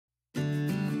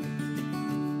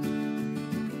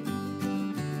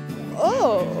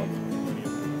Oh,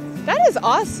 that is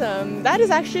awesome. That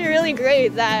is actually really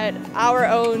great that our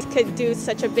own could do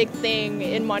such a big thing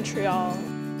in Montreal.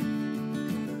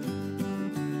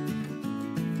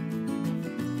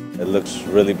 It looks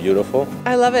really beautiful.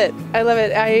 I love it. I love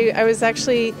it. I was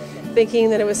actually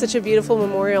thinking that it was such a beautiful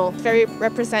memorial. Very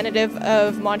representative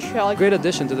of Montreal. Great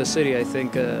addition to the city, I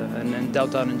think, and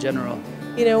downtown in general.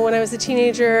 You know, when I was a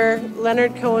teenager,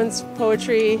 Leonard Cohen's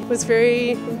poetry was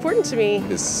very important to me.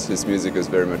 His music was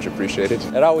very much appreciated.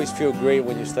 It always feels great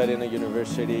when you study in a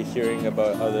university, hearing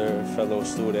about other fellow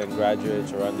students,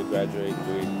 graduates or undergraduates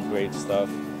doing great stuff.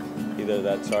 Either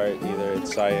that's art, either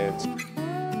it's science.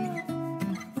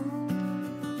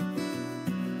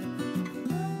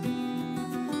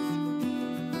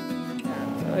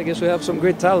 I guess we have some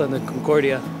great talent at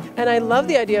Concordia. And I love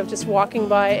the idea of just walking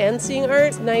by and seeing art.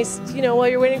 It's nice, you know, while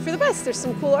you're waiting for the bus, there's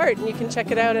some cool art and you can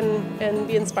check it out and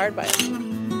be inspired by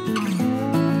it.